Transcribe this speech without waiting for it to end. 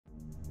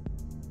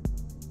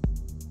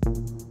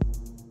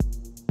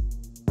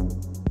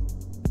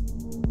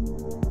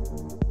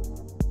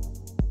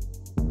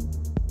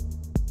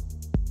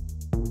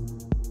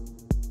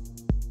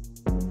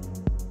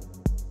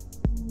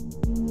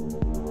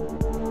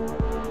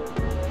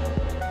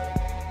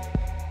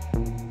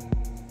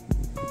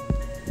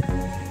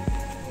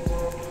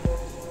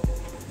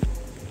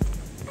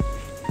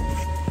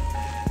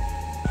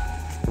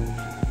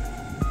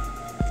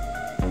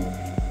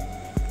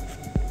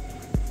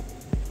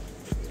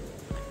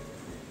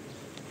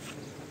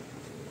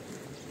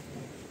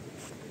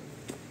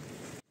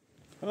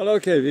Hello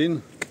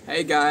Kevin.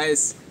 Hey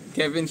guys,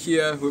 Kevin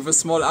here with a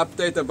small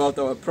update about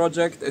our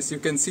project. As you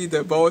can see,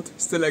 the boat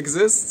still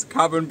exists.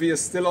 CarbonBee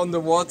is still on the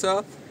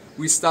water.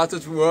 We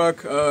started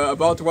work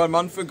about 1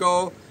 month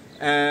ago,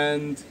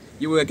 and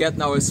you will get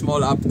now a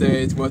small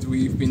update what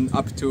we've been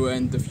up to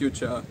and the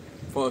future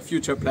for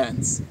future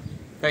plans.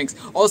 Thanks.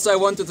 Also, I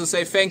wanted to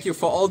say thank you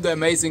for all the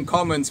amazing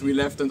comments we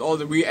left and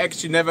we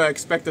actually never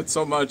expected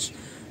so much.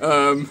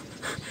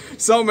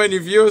 So many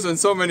views and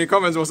so many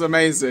comments was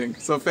amazing.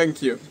 So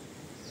thank you.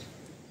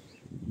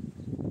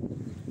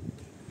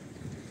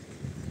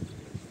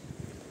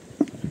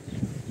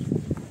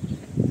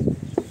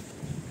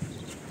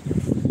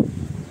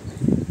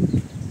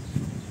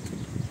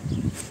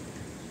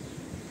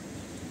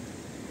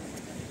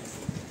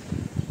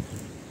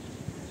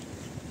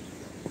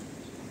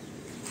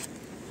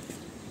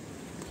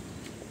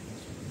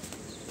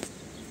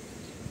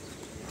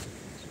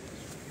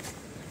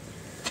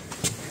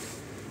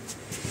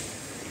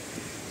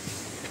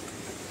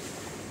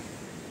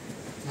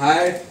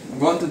 I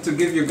wanted to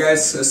give you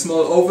guys a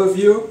small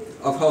overview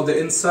of how the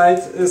inside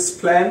is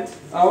planned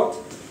out.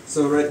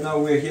 So right now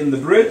we're here in the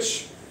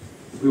bridge.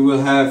 We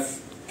will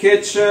have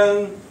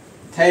kitchen,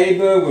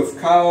 table with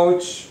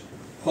couch,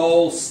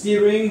 whole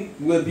steering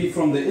will be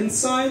from the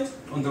inside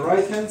on the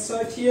right hand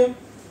side here.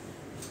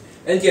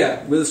 And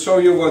yeah, we'll show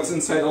you what's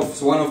inside of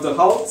one of the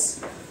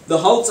hulls. The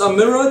hulls are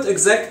mirrored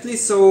exactly,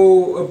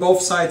 so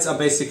both sides are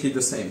basically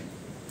the same.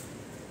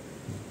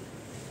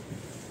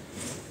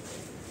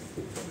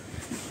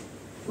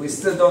 We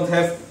still don't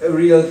have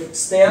real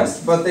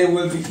stairs, but they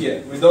will be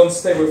here. We don't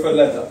stay with a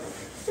ladder.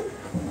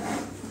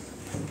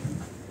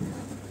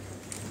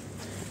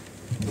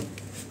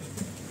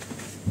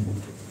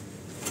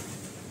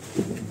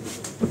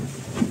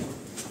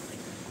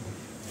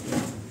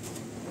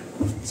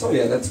 So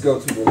yeah, let's go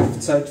to the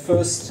left side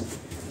first.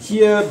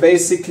 Here,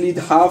 basically,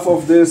 half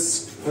of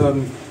this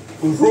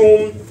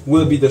room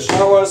will be the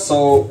shower.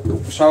 So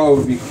shower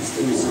will be,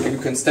 you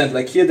can stand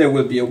like here. There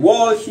will be a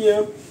wall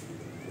here,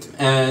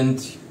 and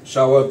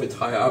shower a bit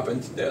higher up,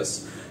 and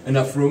there's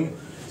enough room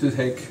to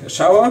take a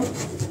shower.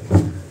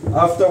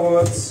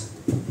 Afterwards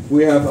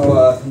we have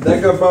our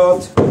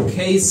daggerboard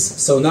case,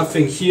 so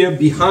nothing here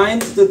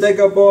behind the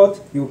daggerboard.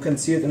 You can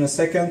see it in a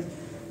second.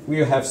 We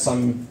have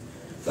some,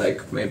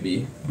 like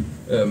maybe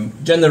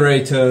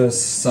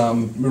generators,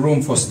 some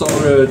room for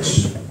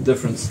storage,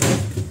 different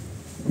stuff.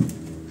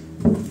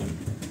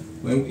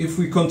 If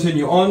we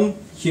continue on,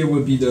 here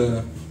will be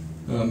the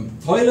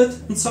toilet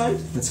inside.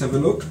 Let's have a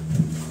look.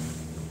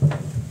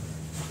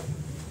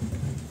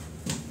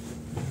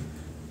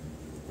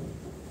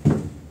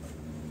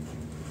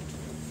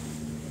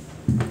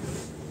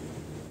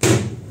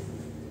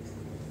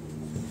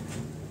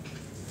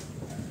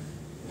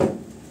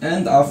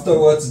 And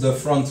afterwards the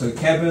frontal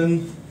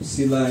cabin.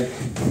 See, like,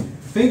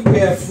 I think we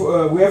have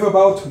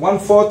about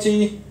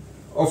 140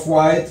 of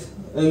wide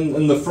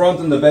in the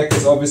front, and the back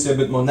is obviously a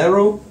bit more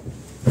narrow.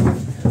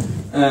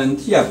 And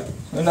yeah,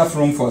 enough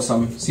room for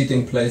some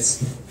seating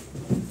place.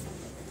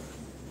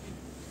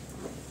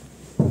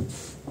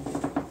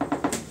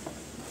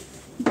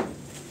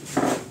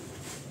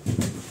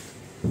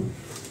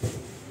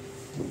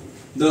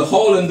 The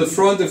hole in the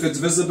front, if it's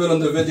visible on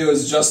the video,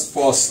 is just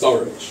for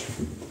storage.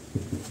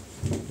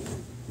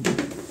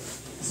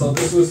 So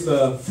this was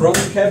the front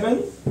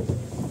cabin.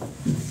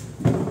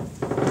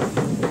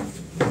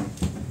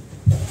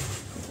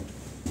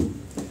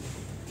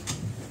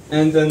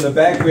 And in the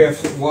back we have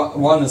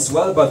one as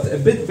well, but a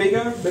bit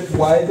bigger, a bit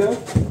wider.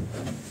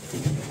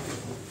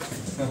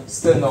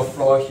 Still no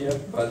floor here,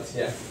 but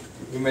yeah,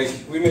 we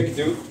make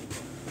do.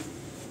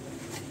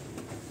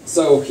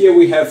 So here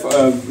we have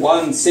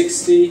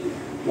 160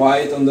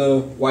 wide on the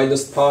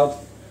widest part.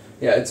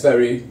 Yeah, it's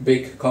very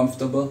big,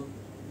 comfortable.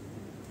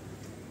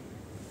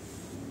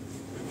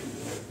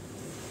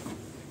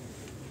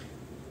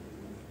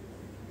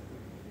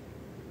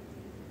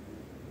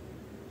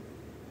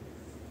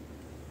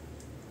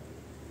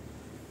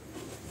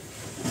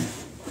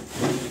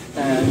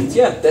 And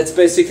yeah, that's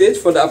basically it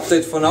for the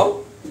update for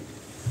now.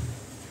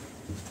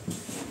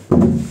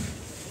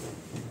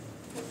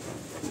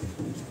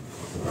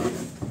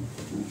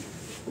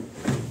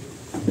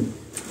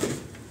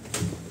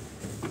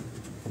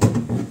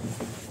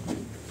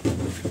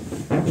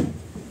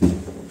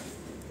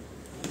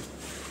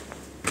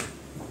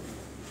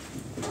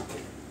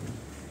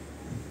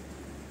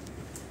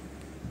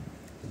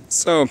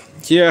 So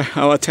here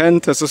our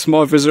tent has a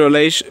small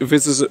visualization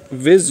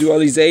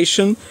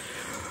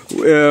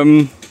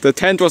The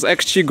tent was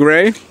actually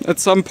gray at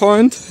some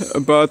point,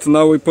 but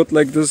now we put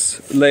like this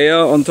layer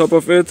on top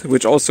of it,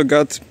 which also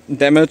got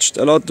damaged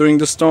a lot during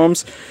the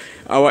storms.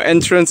 Our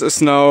entrance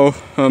is now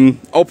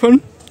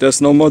open.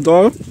 There's no more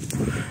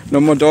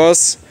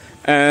doors,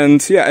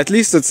 and yeah, at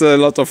least it's a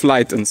lot of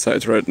light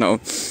inside right now.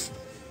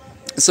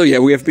 So yeah,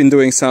 we have been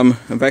doing some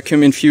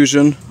vacuum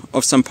infusion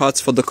of some parts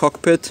for the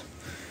cockpit,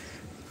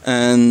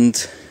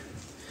 and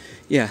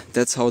yeah,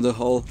 that's how the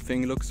whole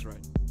thing looks right.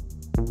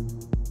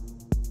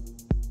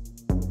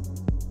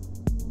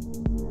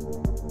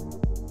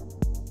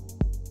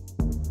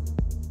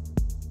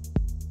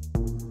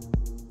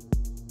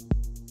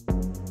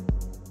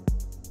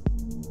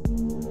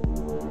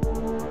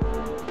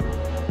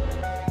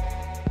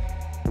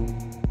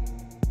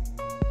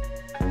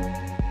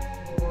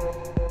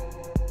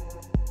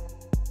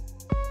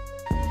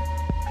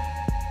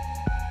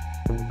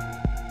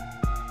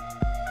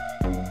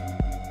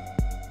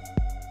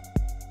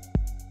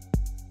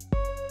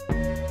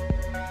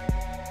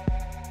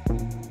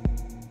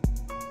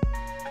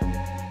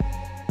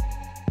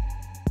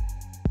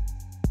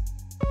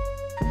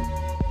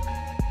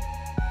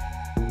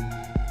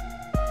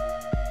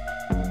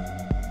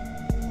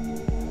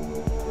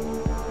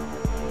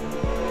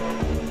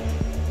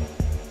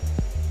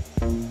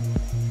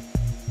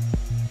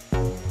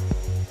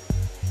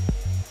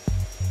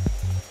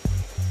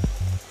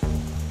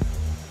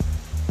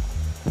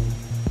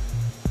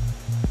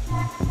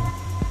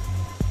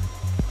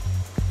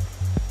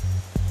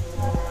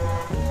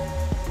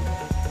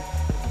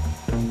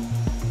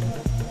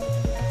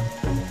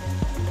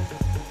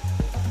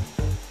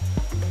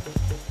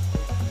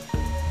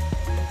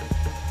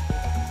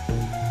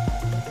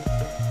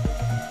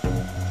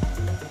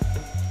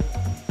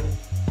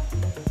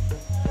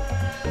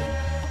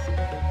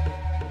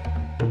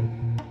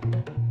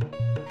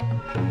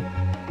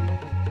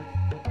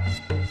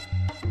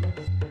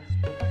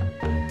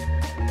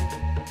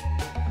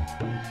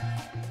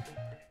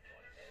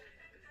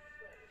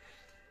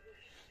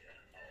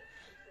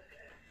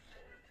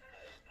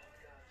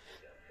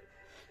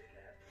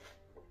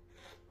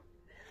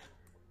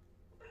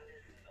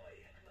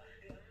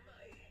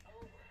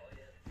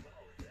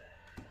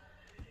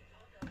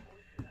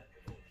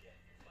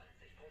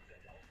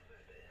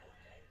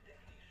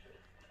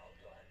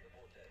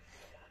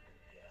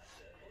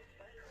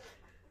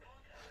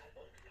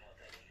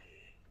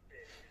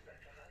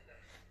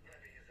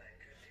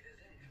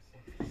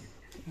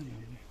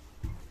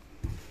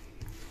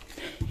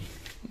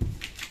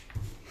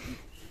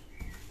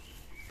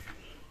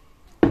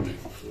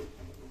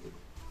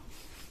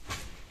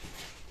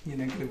 Nie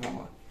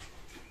nagrywała.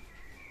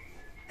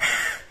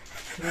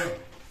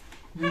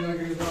 Nie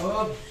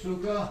nagrywała?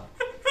 Sztuka?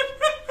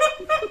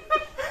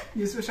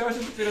 Nie słyszałaś,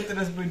 że dopiero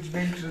teraz był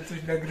dźwięk, że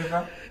coś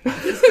nagrywa?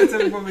 Wszystko, co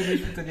my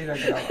powiedzieliśmy, to nie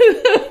nagrała.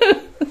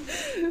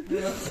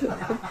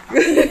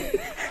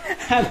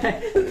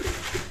 Ale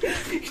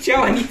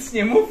chciała nic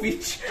nie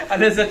mówić,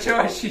 ale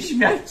zaczęła się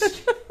śmiać.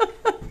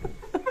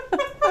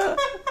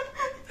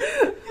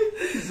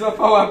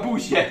 Złapała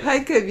buzię.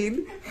 Hi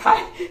Kevin.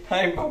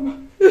 Hi mama.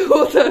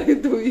 What are you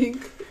doing?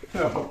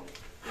 No.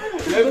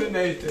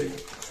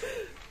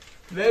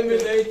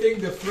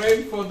 Laminating the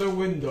frame for the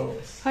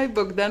windows. Hi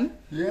Bogdan.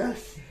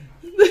 Yes,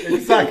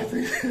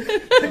 exactly.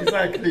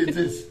 Exactly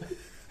this.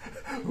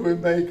 We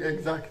make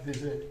exactly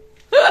this.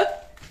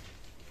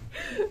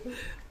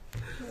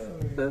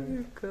 Oh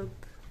my God.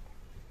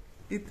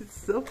 It is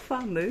so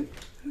funny.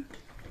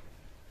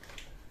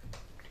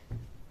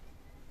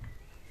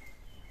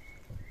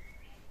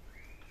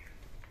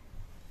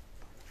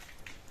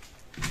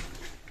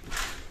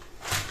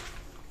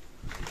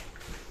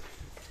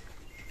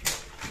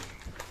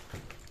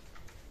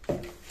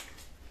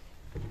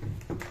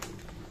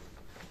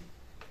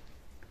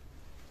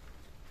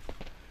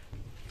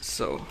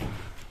 So,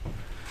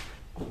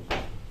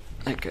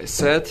 like I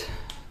said,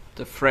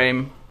 the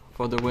frame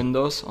for the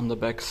windows on the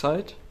back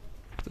side,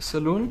 the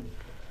saloon,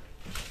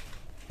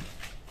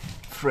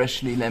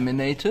 freshly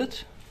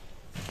laminated.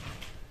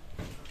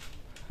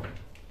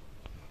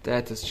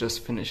 That is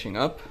just finishing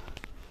up.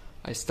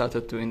 I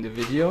started doing the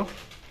video.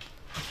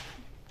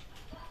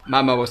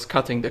 Mama was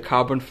cutting the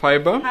carbon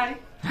fiber. Hi.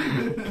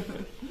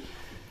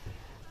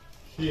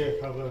 Here,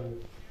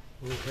 carbon.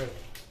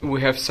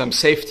 We have some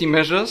safety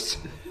measures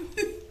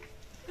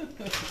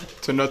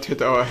to not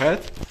hit our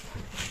head.